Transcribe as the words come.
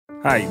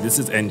Hi, this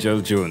is Angel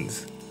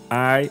Jones.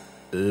 I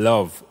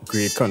love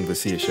great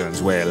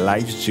conversations where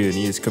life's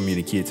journey is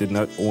communicated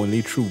not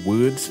only through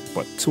words,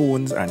 but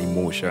tones and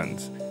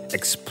emotions.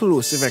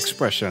 Explosive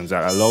expressions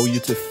that allow you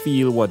to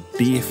feel what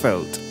they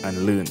felt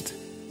and learned.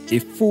 A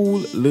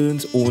fool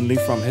learns only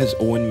from his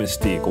own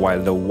mistake,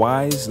 while the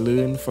wise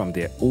learn from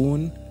their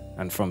own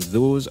and from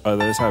those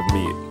others have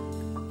made.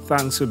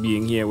 Thanks for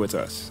being here with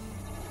us.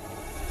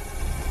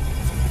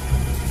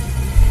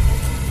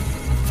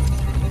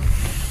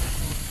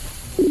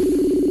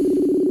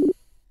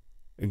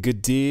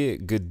 Good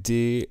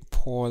day,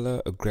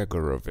 Paula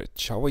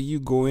Gregorowicz. How are you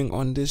going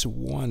on this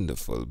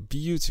wonderful,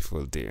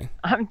 beautiful day?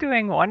 I'm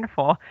doing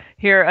wonderful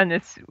here on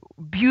this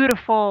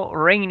beautiful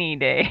rainy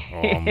day.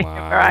 Oh my,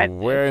 right.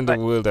 Where in the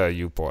world are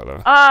you,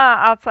 Paula?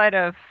 Outside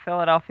of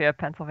Philadelphia,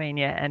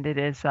 Pennsylvania, and it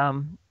is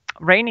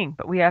raining,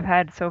 but we have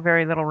had so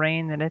very little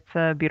rain that it's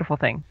a beautiful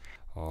thing.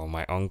 Oh,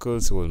 my uncle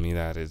told me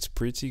that it's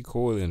pretty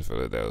cold in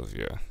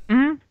Philadelphia.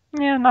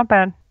 Mm-hmm. Yeah, not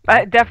bad.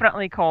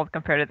 Definitely cold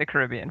compared to the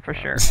Caribbean, for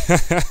sure.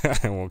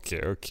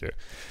 Okay.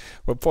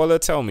 Well, Paula,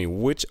 tell me,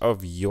 which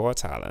of your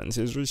talents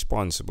is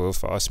responsible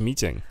for us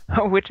meeting?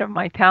 Which of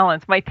my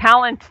talents? My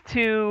talent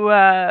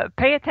to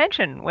pay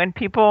attention when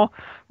people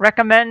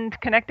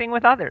recommend connecting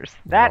with others.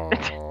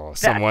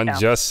 Someone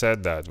just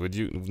said that. Would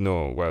you?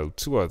 No, well,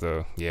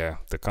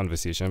 the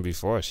conversation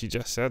before, she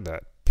just said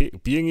that.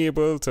 Being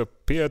able to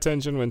pay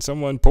attention when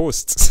someone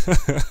posts.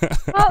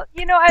 Well,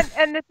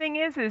 and the thing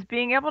is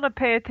being able to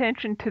pay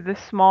attention to the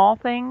small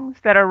things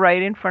that are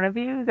right in front of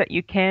you that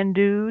you can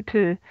do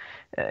to,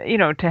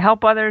 to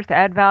help others, to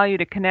add value,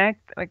 to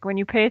connect. Like when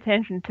you pay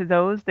attention to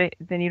those,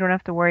 then you don't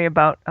have to worry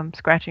about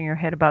scratching your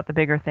head about the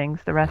bigger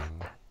things. The rest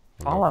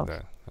follows.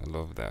 I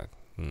love that.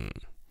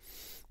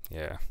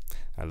 Yeah.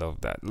 I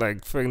love that.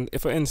 Like,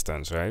 for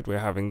instance, right, we're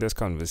having this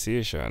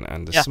conversation,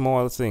 and the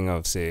small thing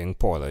of saying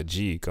Paula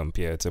G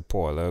compared to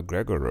Paula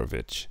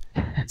Gregorowicz,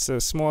 it's a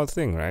small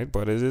thing, right?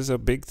 But it is a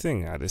big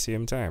thing at the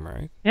same time,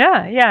 right?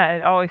 Yeah.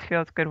 It always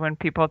feels good when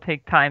people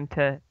take time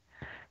to,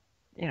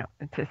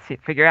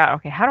 figure out,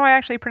 okay, how do I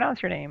actually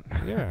pronounce your name?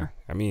 Yeah.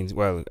 I mean,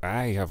 well,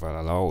 I have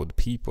allowed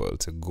people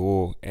to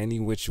go any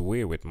which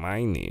way with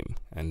my name,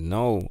 and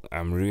now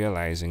I'm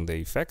realizing the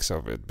effects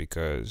of it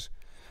because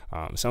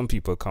some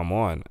people come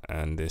on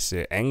and they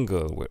say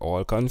Engel with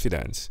all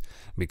confidence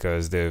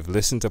because they've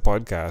listened to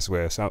podcasts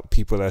where some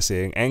people are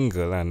saying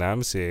Engel and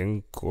I'm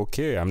saying,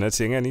 okay, I'm not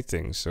saying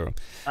anything. So,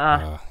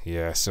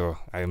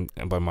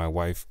 but my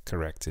wife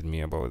corrected me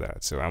about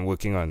that. So I'm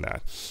working on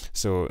that.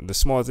 So the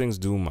small things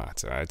do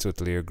matter. I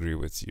totally agree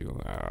with you.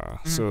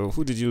 So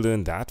who did you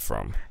learn that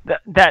from?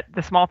 That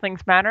the small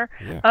things matter?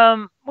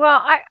 Yeah.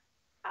 Well,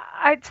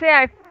 I'd say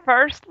I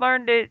first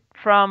learned it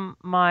from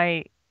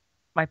my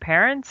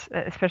parents,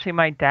 especially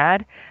my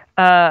dad.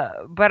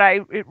 But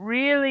it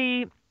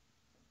really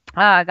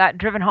got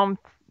driven home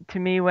to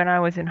me when I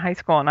was in high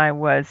school and I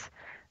was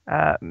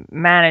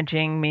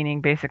managing,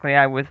 meaning basically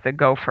I was the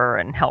gopher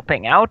and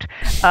helping out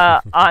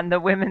on the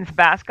women's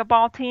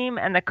basketball team.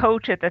 And the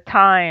coach at the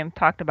time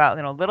talked about,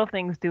 little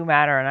things do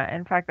matter. And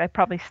in fact, I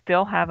probably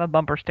still have a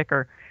bumper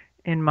sticker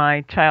in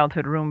my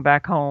childhood room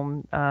back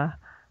home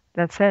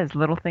that says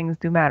little things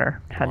do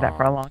matter. Had that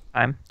for a long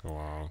time.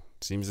 Wow.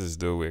 Seems as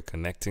though we're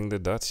connecting the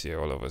dots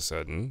here all of a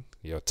sudden.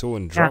 Your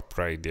tone dropped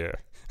right there.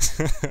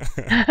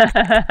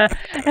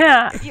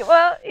 Yeah.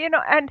 Well,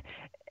 and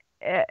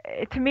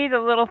to me, the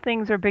little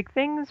things are big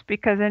things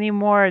because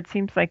anymore it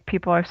seems like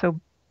people are so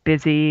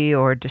busy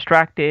or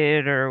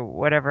distracted or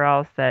whatever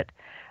else that,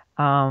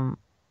 a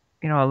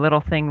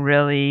little thing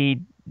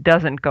really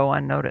doesn't go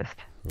unnoticed.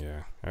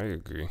 Yeah, I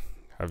agree.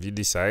 Have you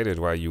decided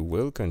why you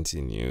will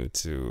continue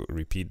to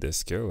repeat the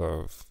skill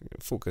of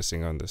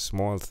focusing on the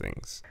small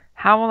things?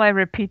 How will I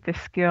repeat the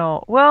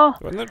skill? Well,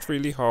 not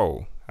really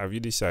how. Have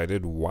you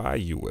decided why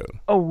you will?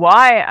 Oh,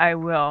 why I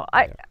will.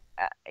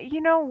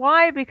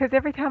 Why? Because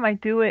every time I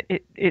do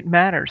it, it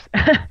matters.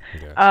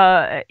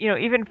 Yes.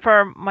 Even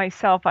for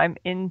myself, I'm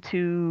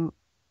into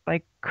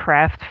like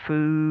craft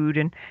food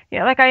and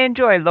like I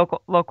enjoy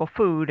local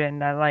food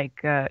and I like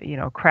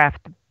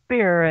craft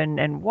beer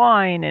and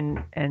wine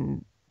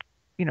and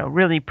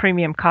really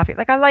premium coffee.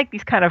 Like I like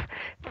these kind of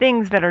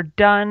things that are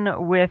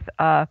done with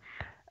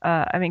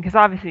because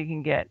obviously you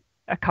can get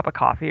a cup of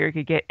coffee or you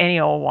could get any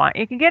old wine.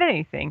 You can get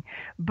anything,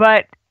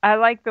 but I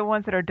like the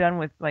ones that are done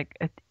with like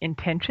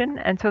intention.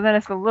 And so then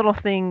it's the little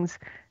things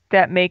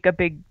that make a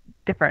big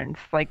difference.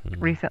 Like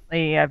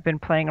recently I've been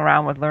playing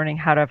around with learning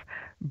how to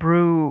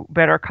brew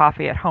better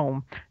coffee at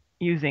home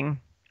using,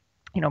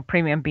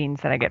 premium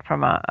beans that I get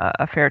from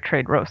a fair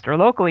trade roaster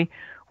locally.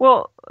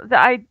 Well,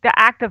 the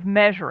act of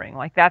measuring,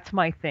 like that's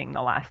my thing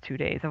the last 2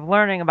 days of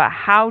learning about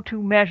how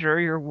to measure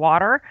your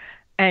water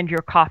and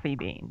your coffee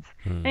beans.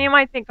 And you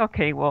might think,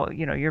 okay, well,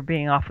 you're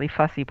being awfully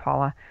fussy,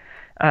 Paula,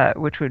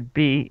 which would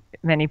be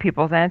many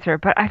people's answer.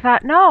 But I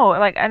thought, no,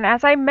 and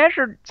as I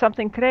measured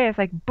something today, it's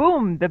like,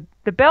 boom,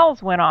 the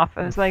bells went off.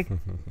 I was like,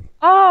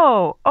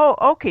 oh,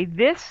 okay,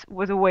 this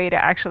was a way to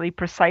actually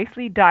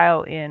precisely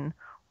dial in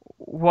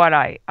what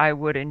I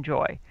would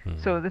enjoy.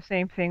 So the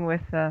same thing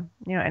with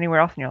anywhere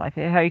else in your life,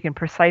 how you can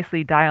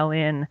precisely dial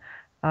in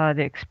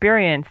the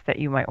experience that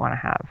you might want to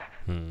have.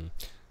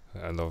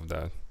 I love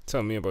that.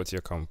 Tell me about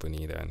your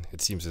company then.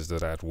 It seems as though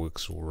that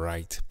works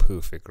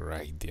perfect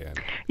right there.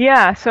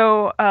 Yeah,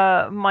 so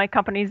my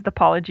company is the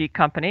Paula G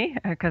company,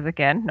 because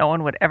again, no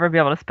one would ever be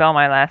able to spell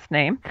my last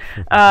name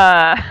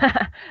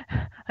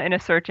in a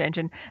search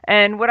engine.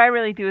 And what I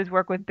really do is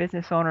work with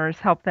business owners,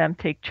 help them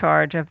take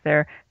charge of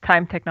their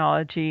time,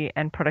 technology,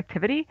 and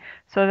productivity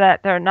so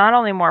that they're not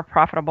only more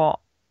profitable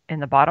in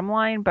the bottom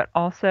line, but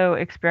also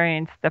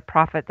experience the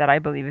profit that I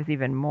believe is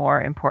even more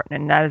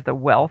important, and that is the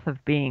wealth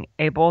of being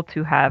able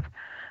to have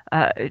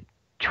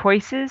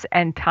choices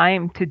and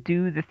time to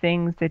do the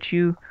things that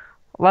you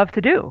love to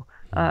do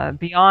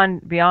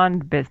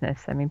beyond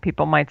business. I mean,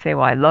 people might say,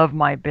 "Well, I love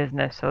my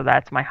business, so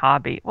that's my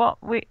hobby." Well,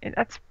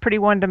 that's pretty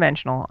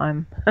one-dimensional.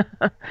 I'm,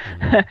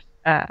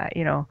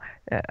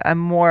 I'm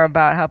more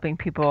about helping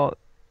people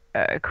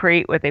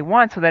create what they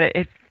want so that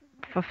it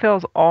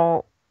fulfills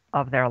all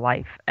of their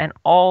life and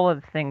all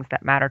of the things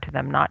that matter to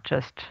them, not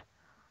just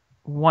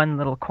one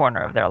little corner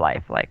of their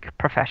life, like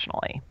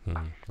professionally.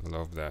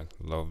 Love that.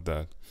 Love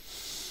that.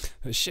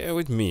 Share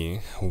with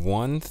me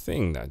one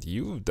thing that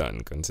you've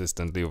done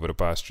consistently over the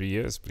past 3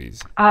 years,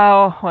 please.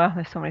 Oh, well,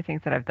 there's so many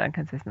things that I've done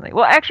consistently.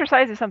 Well,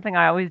 exercise is something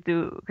I always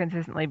do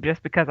consistently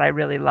just because I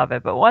really love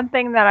it. But one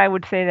thing that I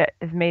would say that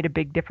has made a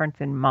big difference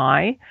in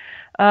my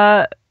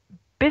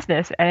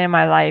business and in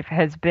my life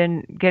has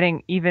been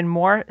getting even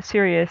more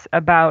serious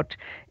about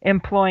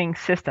employing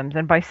systems.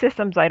 And by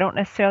systems, I don't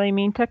necessarily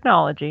mean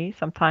technology.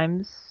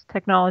 Sometimes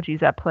technology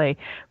is at play,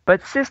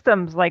 but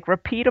systems like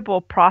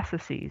repeatable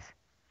processes.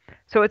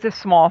 So it's a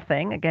small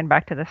thing, again,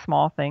 back to the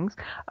small things,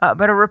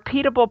 but a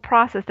repeatable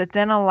process that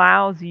then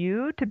allows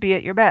you to be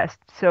at your best.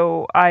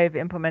 So I've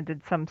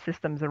implemented some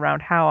systems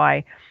around how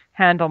I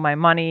handle my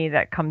money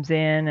that comes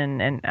in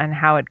and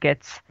how it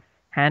gets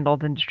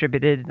handled and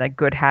distributed, like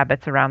good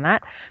habits around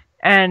that.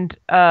 And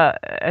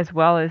as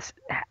well as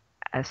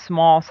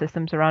small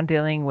systems around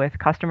dealing with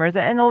customers.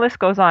 And the list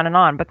goes on and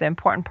on. But the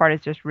important part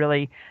is just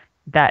really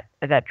that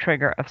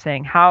trigger of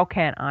saying, how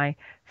can I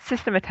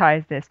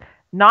systematize this?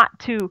 Not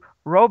to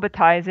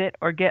robotize it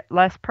or get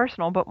less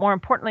personal, but more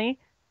importantly,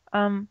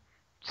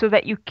 so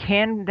that you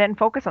can then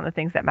focus on the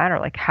things that matter,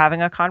 like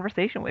having a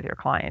conversation with your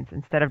clients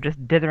instead of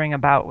just dithering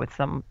about with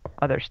some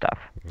other stuff.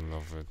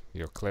 Love it.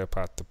 Your clear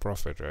path to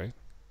profit, right?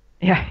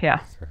 Yeah.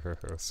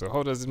 So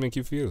how does it make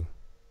you feel?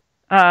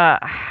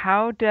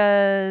 How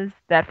does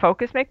that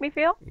focus make me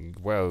feel?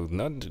 Well,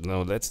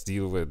 let's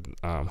deal with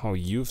how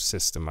you've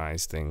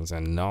systemized things,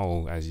 and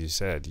now, as you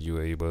said,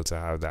 you're able to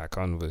have that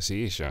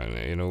conversation,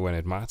 when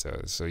it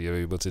matters. So you're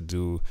able to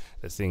do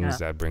the things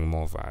that bring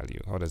more value.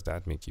 How does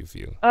that make you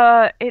feel?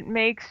 It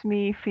makes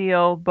me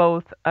feel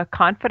both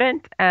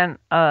confident and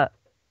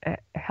it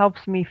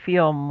helps me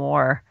feel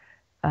more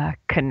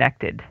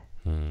connected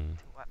to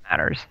what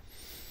matters.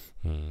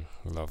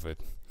 Love it.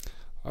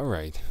 All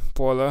right,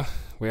 Paula,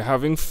 we're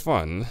having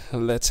fun.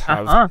 Let's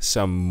have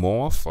some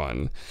more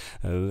fun.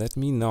 Let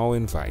me now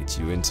invite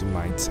you into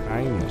my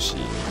time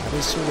machine that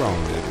is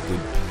surrounded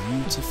with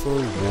beautiful,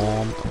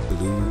 warm,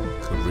 blue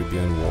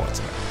Caribbean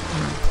water.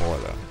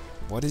 Paula,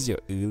 what is your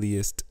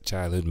earliest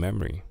childhood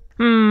memory?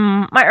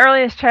 My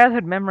earliest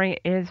childhood memory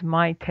is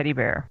my teddy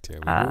bear. There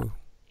we go.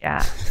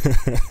 Yeah.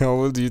 How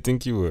old do you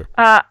think you were?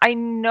 I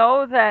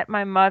know that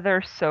my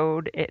mother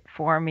sewed it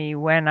for me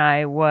when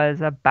I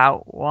was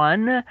about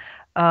 1.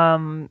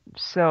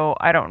 So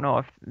I don't know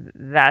if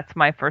that's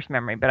my first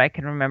memory, but I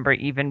can remember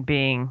even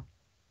being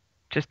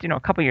just, a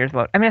couple years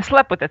old. I mean, I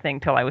slept with the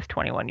thing till I was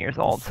 21 years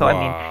old. So,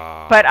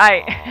 wow. But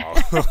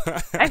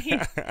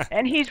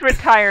and he's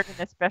retired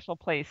in a special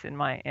place in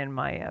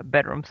my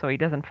bedroom, so he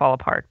doesn't fall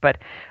apart. But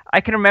I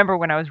can remember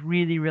when I was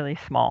really, really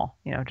small,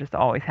 just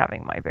always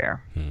having my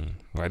bear.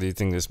 Why do you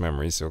think this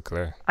memory is so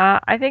clear?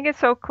 I think it's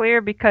so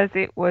clear because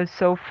it was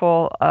so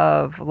full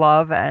of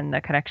love and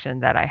the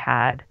connection that I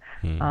had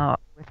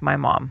with my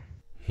mom.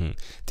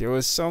 There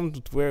was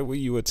somewhere where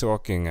you were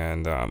talking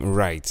and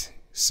right.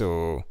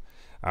 So,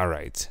 all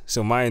right.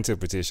 So my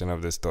interpretation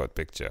of this thought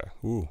picture.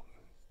 Ooh,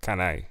 can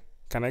I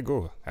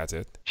go at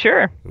it?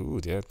 Sure.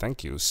 Ooh, yeah.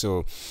 Thank you.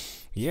 So,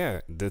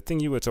 yeah, the thing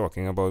you were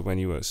talking about when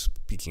you were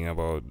speaking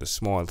about the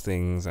small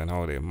things and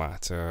how they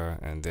matter,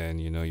 and then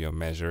you're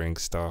measuring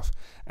stuff,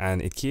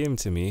 and it came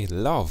to me,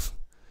 love.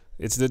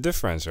 It's the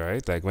difference,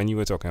 right? Like when you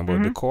were talking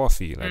about the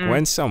coffee, like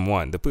when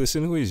the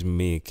person who is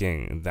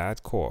making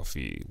that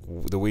coffee,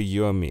 the way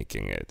you're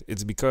making it,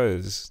 it's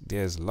because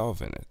there's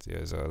love in it.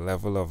 There's a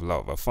level of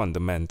love, a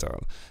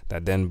fundamental,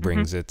 that then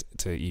brings it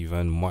to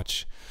even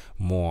much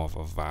more of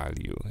a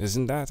value.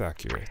 Isn't that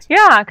accurate?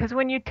 Yeah, because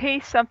when you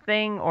taste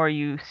something or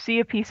you see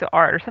a piece of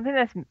art or something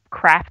that's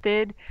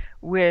crafted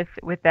with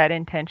that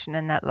intention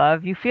and that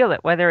love, you feel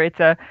it, whether it's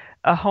a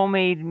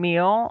homemade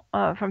meal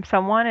from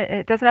someone.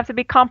 It doesn't have to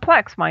be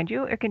complex, mind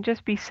you. It can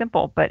just be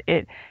simple, but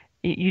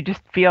you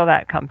just feel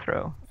that come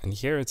through. And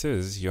here it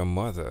is. Your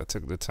mother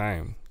took the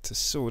time to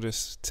sew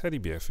this teddy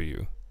bear for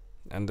you,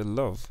 and the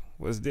love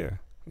was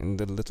there. in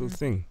the little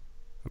thing.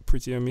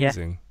 Pretty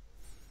amazing.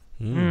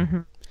 Yeah.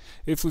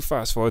 If we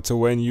fast forward to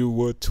when you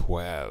were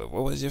 12,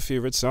 what was your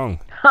favorite song?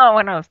 Oh,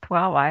 when I was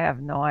 12, I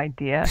have no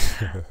idea.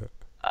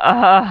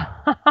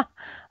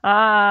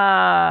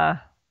 uh,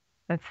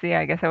 let's see.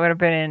 I guess I would have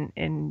been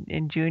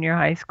in junior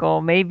high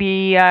school.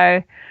 Maybe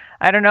I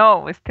don't know.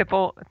 It was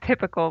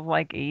typical of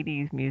like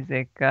 80s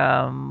music.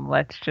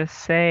 Let's just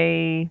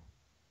say,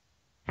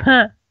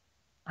 I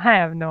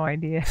have no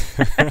idea.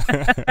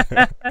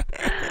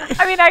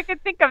 I mean, I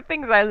could think of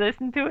things I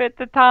listened to at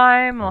the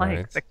time,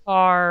 like the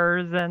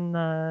Cars and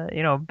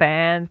the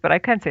bands, but I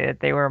can't say that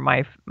they were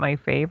my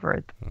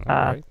favorite. All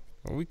right.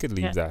 Well, we could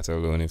leave that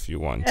alone if you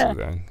want to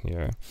then.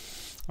 Yeah.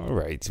 All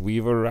right.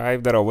 We've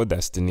arrived at our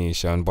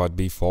destination, but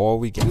before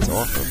we get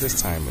off of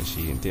this time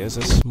machine, there's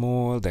a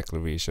small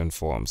declaration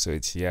form, so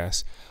it's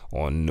yes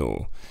or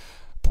no.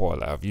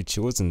 Paula, have you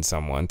chosen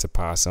someone to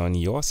pass on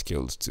your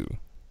skills to?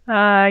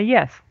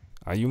 Yes.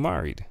 Are you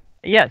married?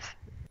 Yes.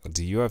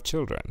 Do you have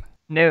children?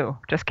 No,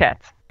 just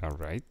cats. All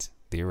right.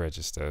 They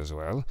register as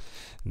well.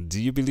 Do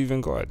you believe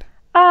in God?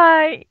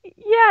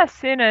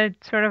 Yes, in a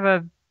sort of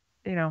a,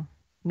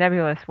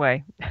 nebulous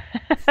way.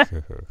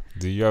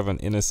 Do you have an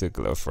inner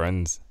circle of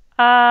friends?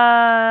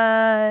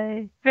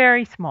 Very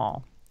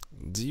small.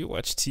 Do you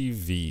watch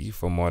TV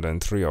for more than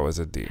 3 hours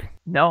a day?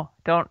 No,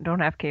 don't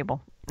have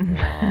cable.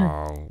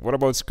 Wow. What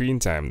about screen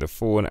time, the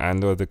phone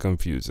and or the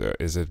computer?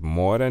 Is it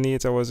more than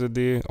 8 hours a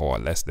day or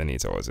less than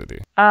 8 hours a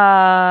day?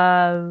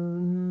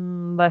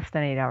 Less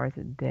than 8 hours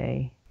a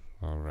day.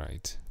 All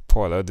right.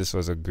 Paula, this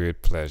was a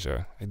great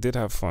pleasure. I did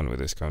have fun with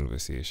this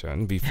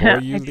conversation. Before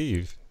you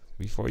leave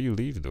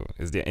though,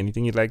 is there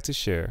anything you'd like to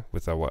share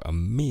with our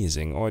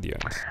amazing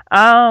audience?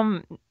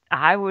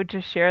 I would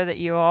just share that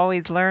you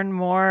always learn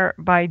more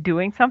by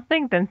doing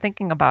something than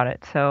thinking about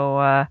it.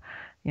 So,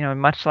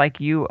 much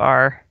like you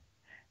are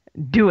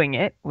doing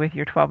it with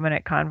your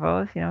 12-minute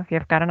convos, if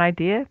you've got an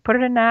idea, put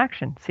it into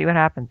action, see what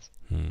happens.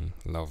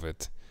 Love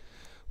it.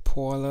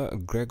 Paula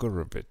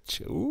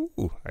Gregorowicz.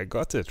 Ooh, I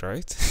got it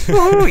right.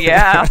 Ooh,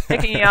 yeah,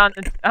 taking you on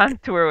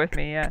tour with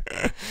me, yeah.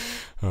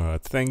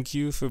 Thank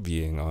you for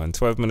being on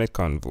 12-Minute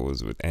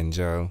Convos with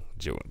Angel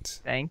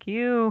Jones. Thank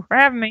you for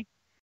having me.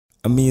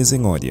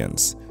 Amazing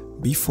audience.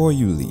 Before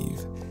you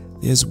leave,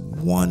 there's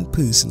one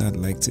person I'd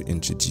like to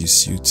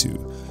introduce you to,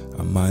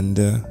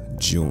 Amanda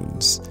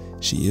Jones.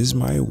 She is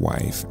my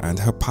wife, and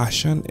her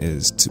passion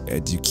is to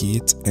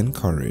educate,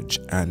 encourage,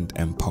 and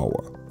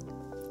empower.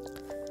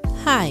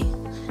 Hi,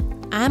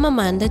 I'm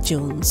Amanda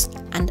Jones,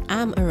 and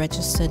I'm a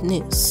registered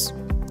nurse.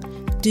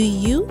 Do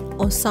you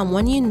or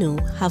someone you know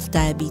have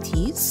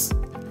diabetes?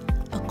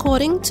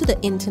 According to the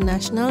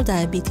International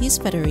Diabetes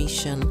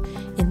Federation,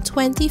 in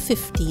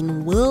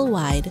 2015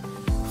 worldwide,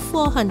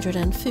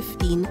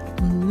 415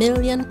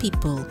 million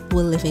people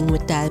were living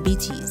with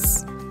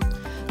diabetes.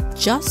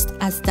 Just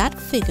as that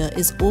figure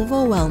is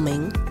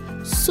overwhelming,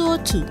 so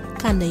too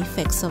can the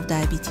effects of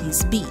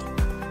diabetes be.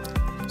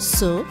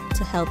 So,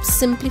 to help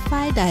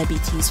simplify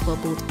diabetes for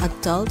both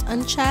adult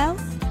and child,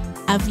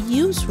 I've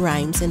used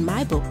rhymes in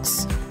my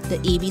books, The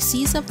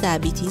ABCs of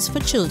Diabetes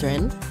for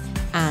Children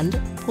and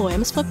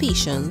Poems for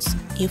Patients,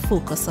 A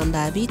Focus on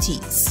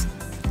Diabetes.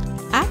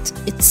 At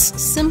its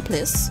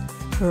simplest,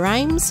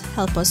 rhymes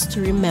help us to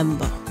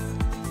remember.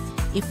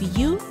 If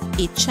you,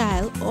 a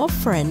child or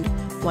friend,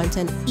 want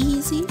an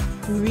easy,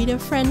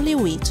 reader-friendly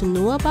way to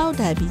know about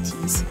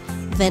diabetes,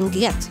 then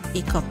get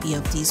a copy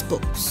of these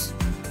books.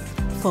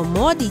 For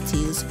more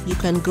details, you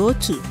can go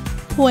to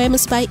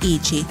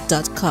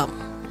poemsbyaj.com.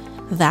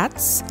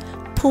 That's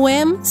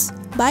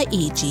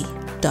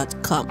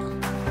poemsbyaj.com.